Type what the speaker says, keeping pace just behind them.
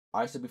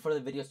Alright, so before the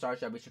video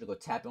starts, y'all be sure to go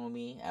tap in with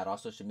me at all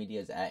social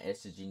medias at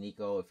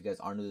SGNico. If you guys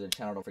are new to the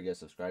channel, don't forget to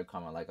subscribe,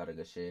 comment, like, all the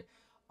good shit.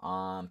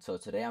 So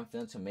today I'm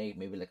feeling to make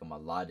maybe like a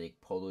melodic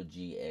Polo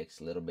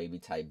GX Lil Baby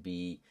type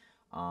beat.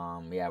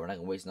 Yeah, we're not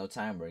gonna waste no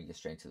time. We're gonna get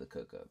straight into the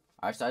cook up.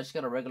 Alright, so I just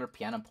got a regular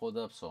piano pulled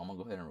up, so I'm gonna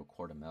go ahead and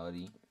record a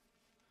melody.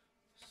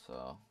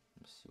 So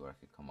let's see what I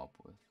could come up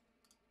with.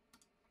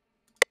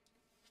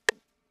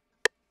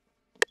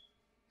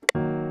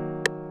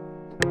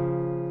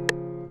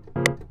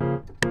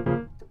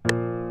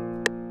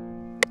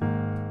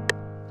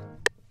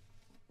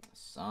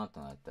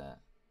 Something like that.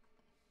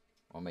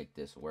 We'll make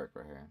this work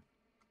right here.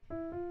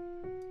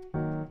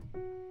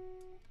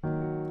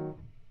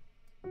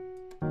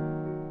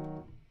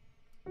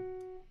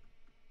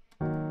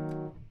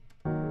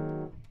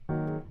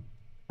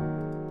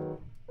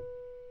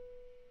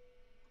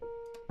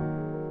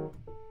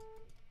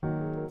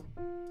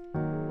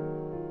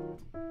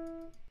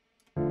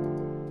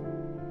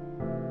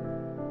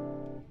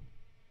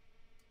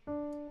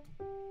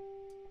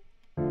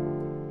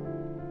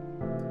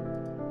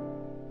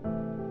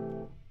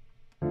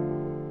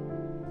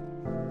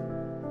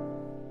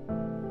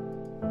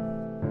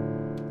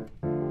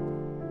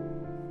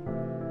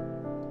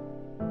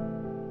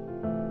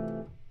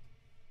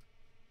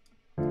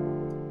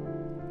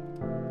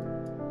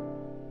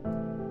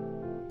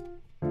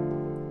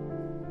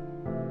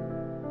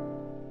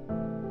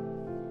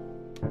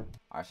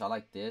 Alright, so I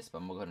like this, but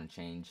I'm gonna go ahead and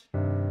change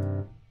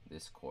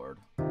this chord.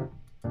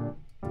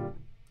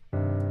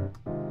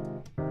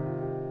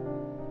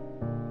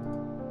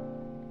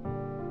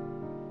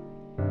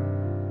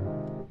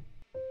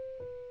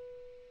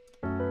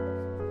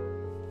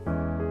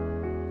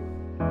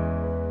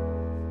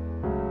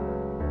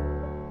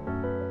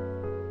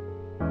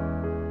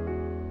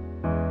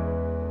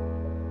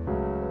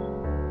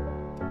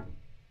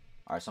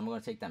 Alright, so I'm gonna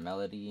take that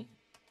melody,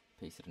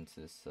 paste it into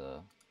this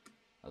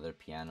other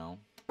piano.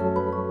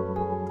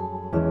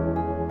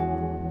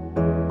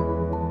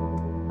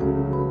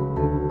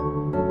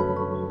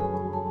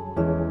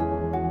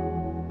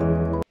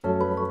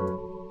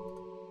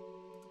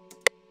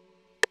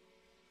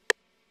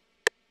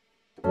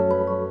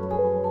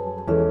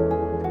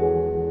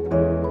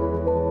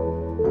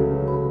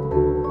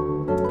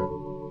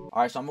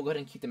 Alright, so I'm gonna go ahead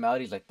and keep the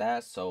melodies like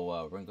that. So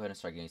we're gonna go ahead and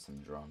start getting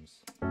some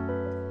drums.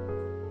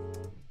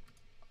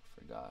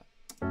 Forgot.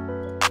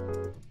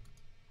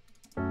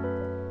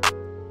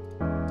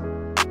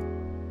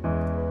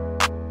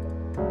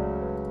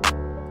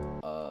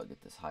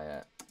 Get this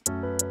hi-hat.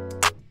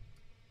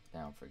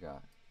 Damn,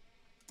 forgot.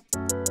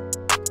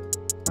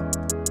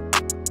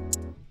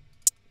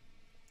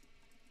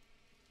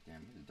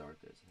 Damn, it's dark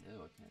as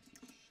hell. I can't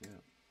see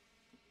shit.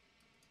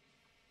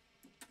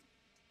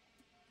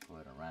 Go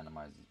ahead and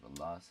randomize these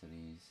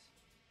velocities.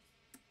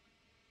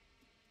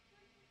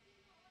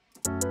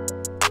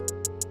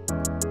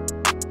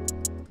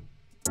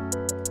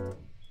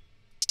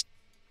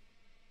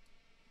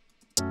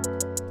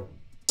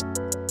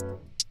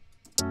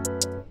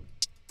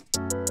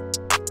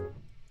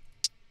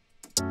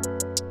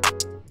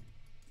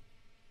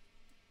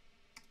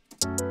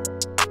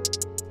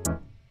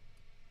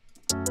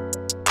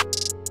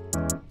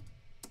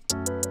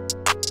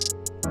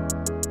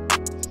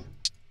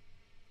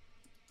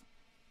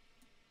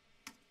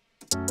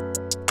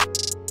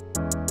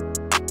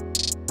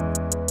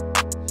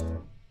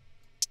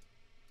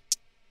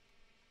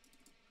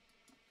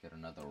 Get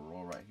another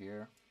roll right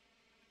here.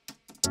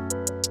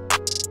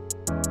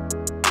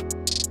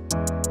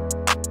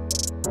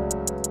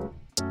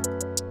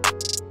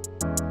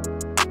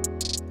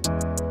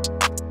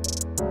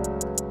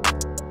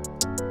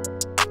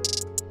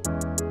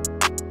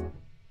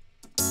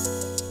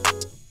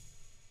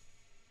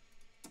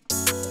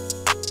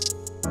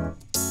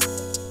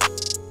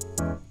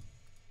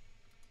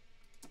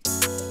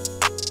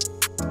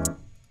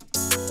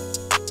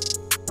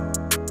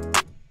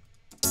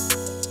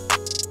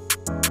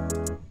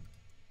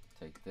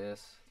 Take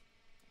this,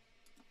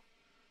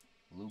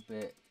 loop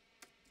it.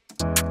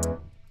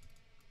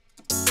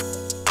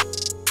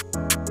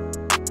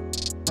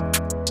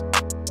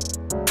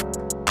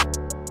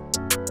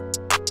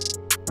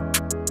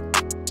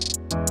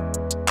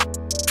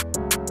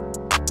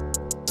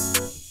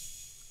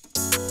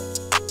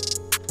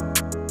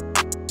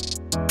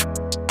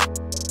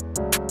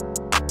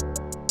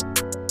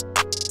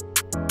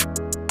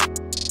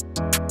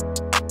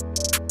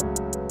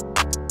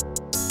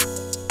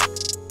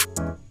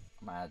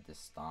 Add this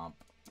stomp.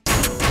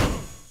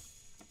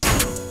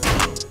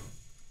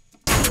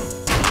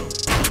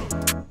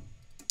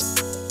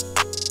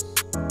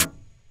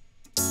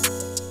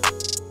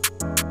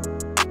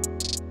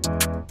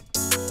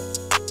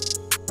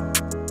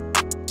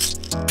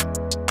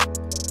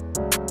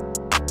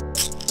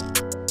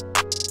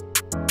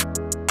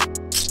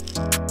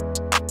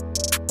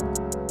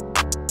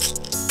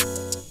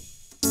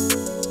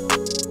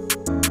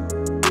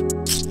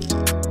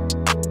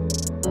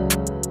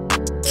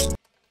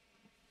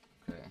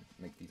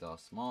 All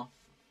small.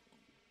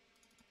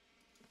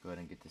 Go ahead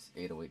and get this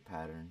 808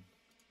 pattern.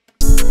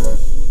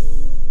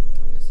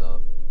 Okay, so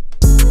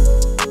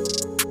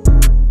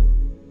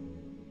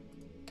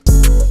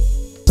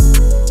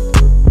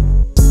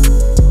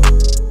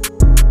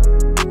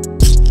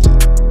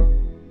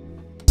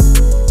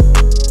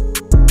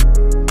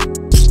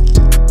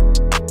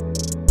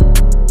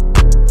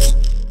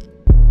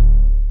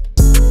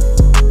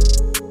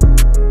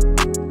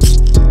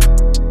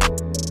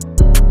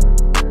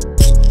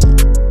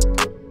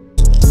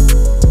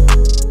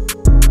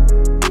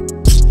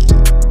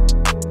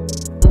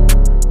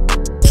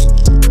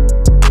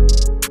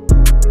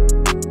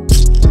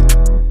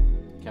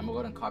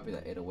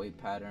copy that 808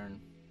 pattern,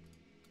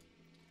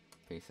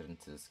 paste it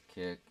into this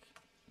kick,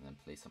 and then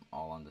place them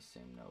all on the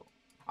same note.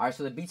 Alright,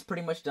 so the beat's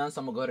pretty much done, so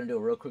I'm going to go ahead and do a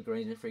real quick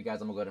arrangement for you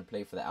guys. I'm going to go ahead and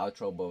play for the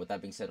outro, but with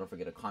that being said, don't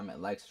forget to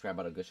comment, like, subscribe,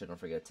 all the good shit. Don't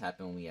forget to tap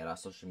in with me at our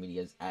social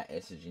medias at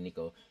SSG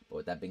Nico. But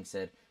with that being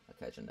said, I'll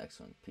catch you next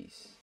one.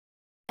 Peace.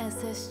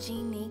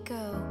 SSG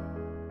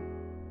Nico.